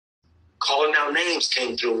calling out names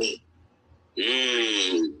came through me.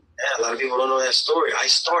 Yeah, a lot of people don't know that story. I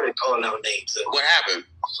started calling out names. What happened?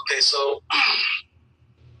 Okay, so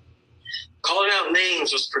Calling Out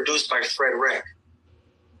Names was produced by Fred Wreck.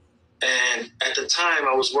 And at the time,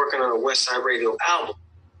 I was working on a West Side Radio album.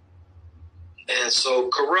 And so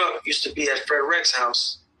Kurupts used to be at Fred Wreck's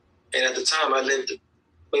house. And at the time, I lived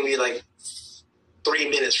maybe like 3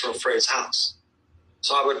 minutes from Fred's house.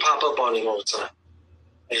 So I would pop up on him all the time.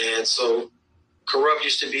 And so Kurupts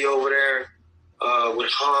used to be over there with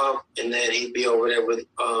Hum, and then he'd be over there with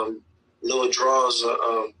Lil Draw's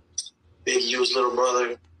Big U's little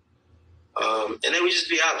brother. And then we just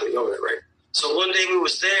be out there over there, right? So one day we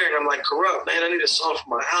was there, and I'm like, Kurupts, man, I need a song for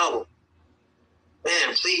my album.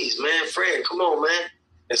 Man, please, man, Fred, come on, man.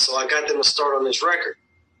 And so I got them to start on this record.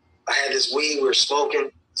 I had this weed we were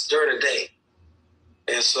smoking. It's during the day.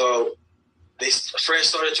 And so Fred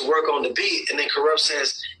started to work on the beat, and then Kurupts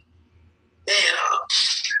says, man,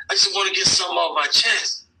 I just want to get something off my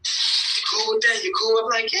chest. You cool with that? You cool? I'm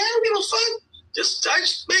like, yeah, I don't give a fuck. Just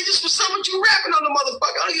for something you rapping on the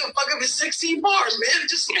motherfucker. I don't give a fuck if it's 16 bars, man.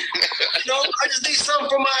 Just, I just need something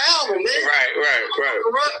for my album, man. Right.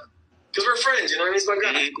 Because we're friends, you know what I mean? It's my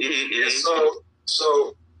guy. And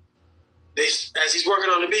so as he's working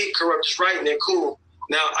on the beat, Kurupts is writing it, cool.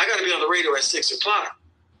 Now, I got to be on the radio at 6 o'clock.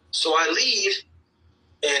 So I leave,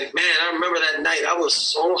 and man, I remember that night, I was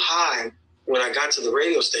so high when I got to the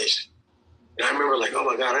radio station. And I remember like, oh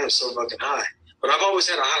my God, I am so fucking high. But I've always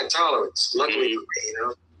had a high tolerance, luckily for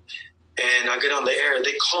me, And I get on the air, and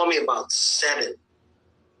they call me about 7.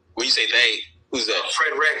 When you say they, who's that?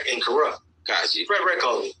 Fred Wreck and Kurupts. Got you. Fred Wreck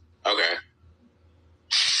called me. Okay.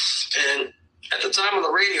 And at the time on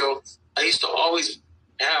the radio, I used to always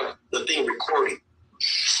have the thing recording.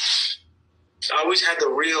 I always had the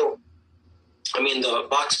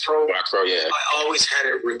Box Pro. Box Pro, yeah. I always had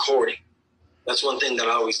it recording. That's one thing that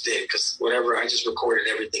I always did, because I just recorded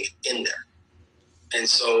everything in there. And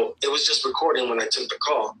so it was just recording when I took the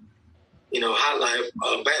call. Hotline,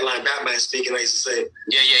 Batline, Batman speaking, I used to say.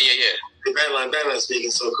 Yeah. Batline, Batman speaking.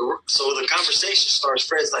 So the conversation starts.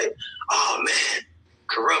 Fred's like, oh, man,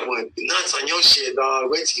 Kurupts went nuts on your shit, dog.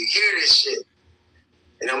 Wait till you hear this shit.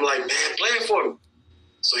 And I'm like, man, play it for me.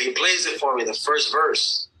 So he plays it for me, the first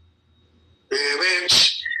verse.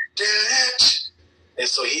 And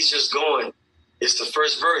so he's just going. It's the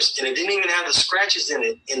first verse. And it didn't even have the scratches in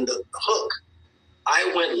it, in the hook.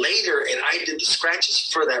 I went later and I did the scratches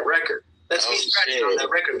for that record. That's me scratching on that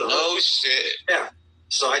record. The hook. Oh, shit. Yeah.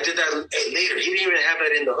 So I did that later. He didn't even have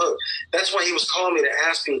that in the hook. That's why he was calling me to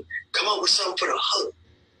ask me, come up with something for the hook.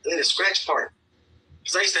 And then the scratch part.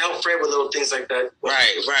 Because I used to help Fred with little things like that.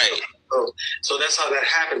 Right. So that's how that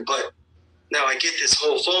happened. But now I get this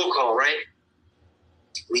whole phone call, right?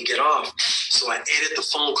 We get off. So I edit the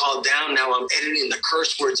phone call down. Now I'm editing the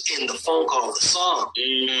curse words in the phone call of the song.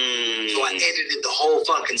 So I edited the whole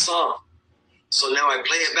fucking song. So now I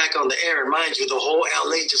play it back on the air, and mind you, the whole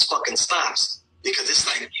LA just fucking stops. Because it's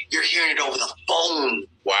like, you're hearing it over the phone.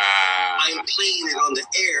 Wow. I'm playing it on the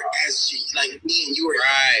air as like me and you are.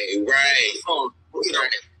 Right. Phone.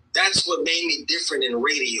 That's what made me different in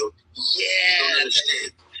radio. Yeah. Don't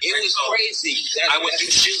understand. It was crazy. I would do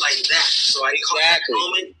shit like that. So I call that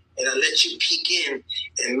moment, and I let you peek in.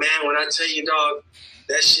 And man, when I tell you, dog,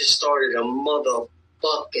 that shit started a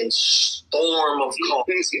motherfucking storm of calls.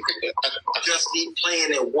 Just me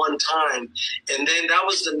playing it one time. And then that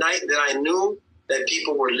was the night that I knew that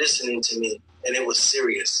people were listening to me, and it was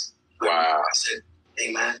serious. Wow. I said,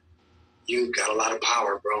 hey, man, you got a lot of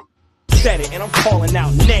power, bro. Said it, and I'm calling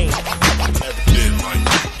out names.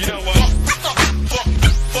 You know what?